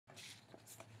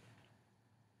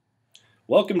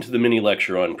Welcome to the mini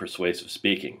lecture on persuasive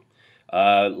speaking.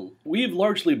 We've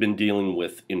largely been dealing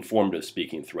with informative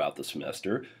speaking throughout the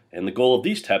semester, and the goal of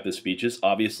these type of speeches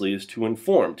obviously is to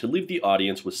inform, to leave the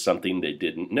audience with something they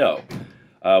didn't know.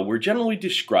 We're generally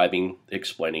describing,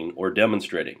 explaining, or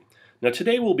demonstrating. Now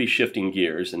today we'll be shifting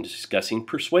gears and discussing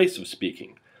persuasive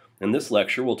speaking. In this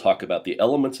lecture we'll talk about the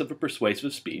elements of a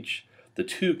persuasive speech, the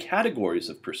two categories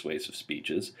of persuasive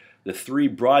speeches, the three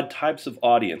broad types of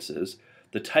audiences,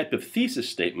 the type of thesis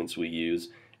statements we use,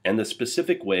 and the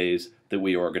specific ways that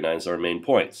we organize our main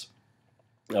points.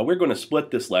 Now we're going to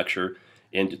split this lecture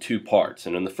into two parts,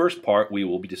 and in the first part we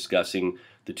will be discussing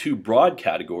the two broad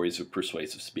categories of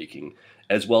persuasive speaking,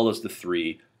 as well as the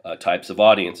three types of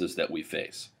audiences that we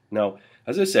face. Now,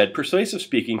 as I said, persuasive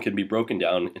speaking can be broken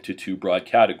down into two broad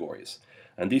categories,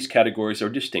 and these categories are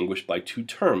distinguished by two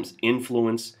terms,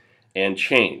 influence and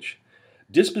change.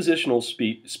 Dispositional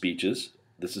speeches,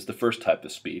 this is the first type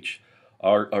of speech,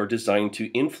 are designed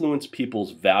to influence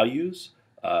people's values,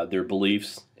 their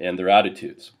beliefs, and their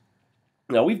attitudes.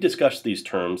 Now, we've discussed these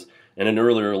terms in an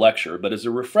earlier lecture, but as a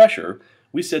refresher,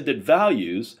 we said that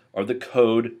values are the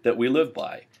code that we live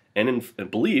by, and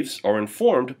beliefs are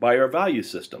informed by our value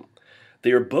system.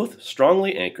 They are both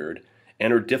strongly anchored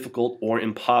and are difficult or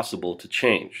impossible to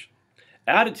change.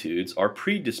 Attitudes are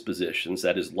predispositions,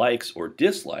 that is, likes or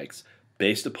dislikes,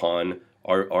 based upon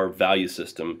our value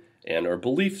system and our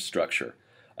belief structure.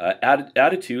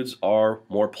 Attitudes are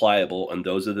more pliable, and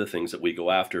those are the things that we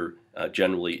go after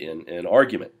generally in an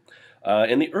argument.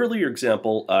 In the earlier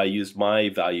example, I used my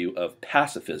value of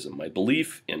pacifism, my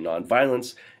belief in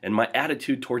nonviolence, and my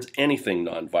attitude towards anything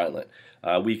nonviolent.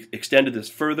 We extended this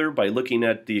further by looking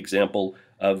at the example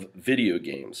of video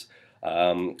games.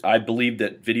 I believe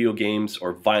that video games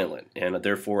are violent, and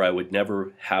therefore I would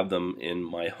never have them in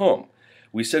my home.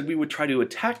 We said we would try to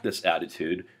attack this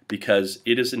attitude because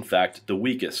it is in fact the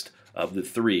weakest of the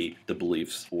three, the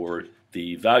beliefs or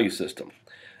the value system.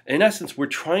 In essence, we're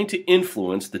trying to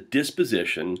influence the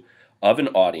disposition of an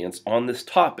audience on this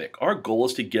topic. Our goal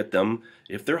is to get them,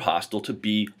 if they're hostile, to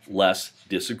be less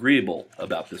disagreeable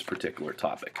about this particular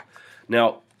topic.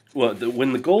 Now,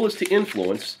 when the goal is to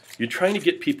influence, you're trying to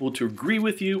get people to agree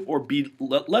with you or be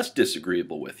less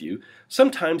disagreeable with you.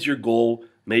 Sometimes your goal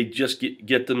may just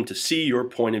get them to see your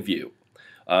point of view.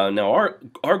 Now,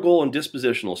 our goal in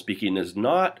dispositional speaking is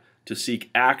not to seek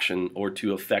action or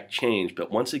to affect change, but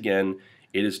once again,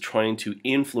 it is trying to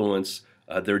influence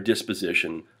their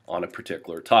disposition on a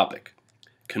particular topic.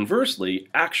 Conversely,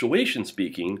 actuation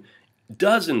speaking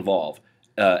does involve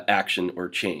action or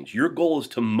change. Your goal is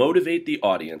to motivate the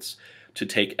audience to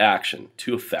take action,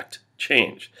 to affect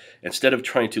change. Instead of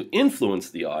trying to influence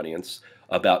the audience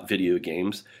about video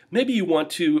games, maybe you want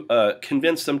to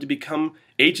convince them to become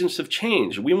agents of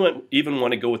change. We even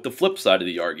want to go with the flip side of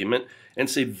the argument and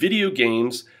say video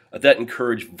games that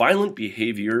encourage violent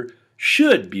behavior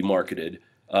should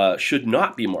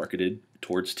not be marketed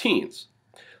towards teens.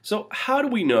 So how do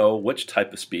we know which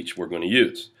type of speech we're going to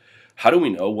use? How do we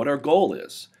know what our goal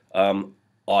is?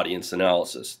 Audience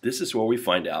analysis. This is where we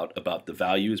find out about the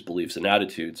values, beliefs, and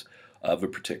attitudes of a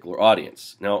particular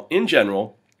audience. Now, in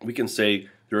general, we can say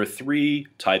there are three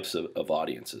types of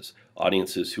audiences.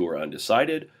 Audiences who are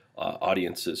undecided,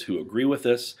 audiences who agree with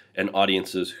us, and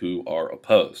audiences who are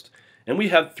opposed. And we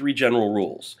have three general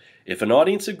rules. If an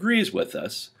audience agrees with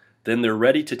us, then they're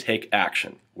ready to take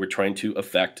action. We're trying to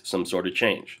affect some sort of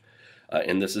change.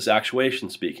 And this is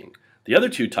actuation speaking. The other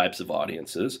two types of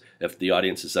audiences, if the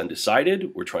audience is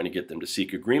undecided, we're trying to get them to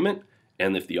seek agreement.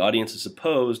 And if the audience is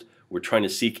opposed, we're trying to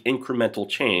seek incremental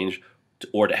change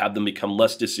or to have them become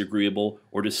less disagreeable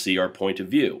or to see our point of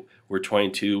view. We're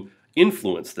trying to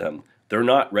influence them. They're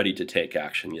not ready to take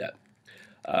action yet.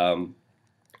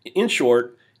 In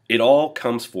short, it all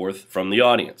comes forth from the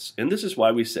audience. And this is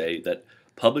why we say that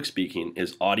public speaking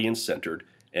is audience-centered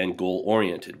and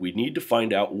goal-oriented. We need to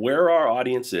find out where our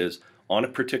audience is on a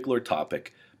particular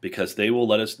topic because they will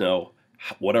let us know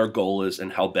what our goal is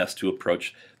and how best to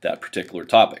approach that particular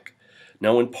topic.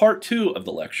 Now, in part 2 of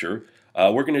the lecture,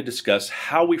 we're going to discuss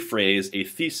how we phrase a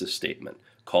thesis statement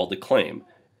called a claim.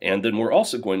 And then we're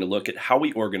also going to look at how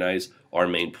we organize our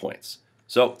main points.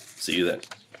 So, see you then.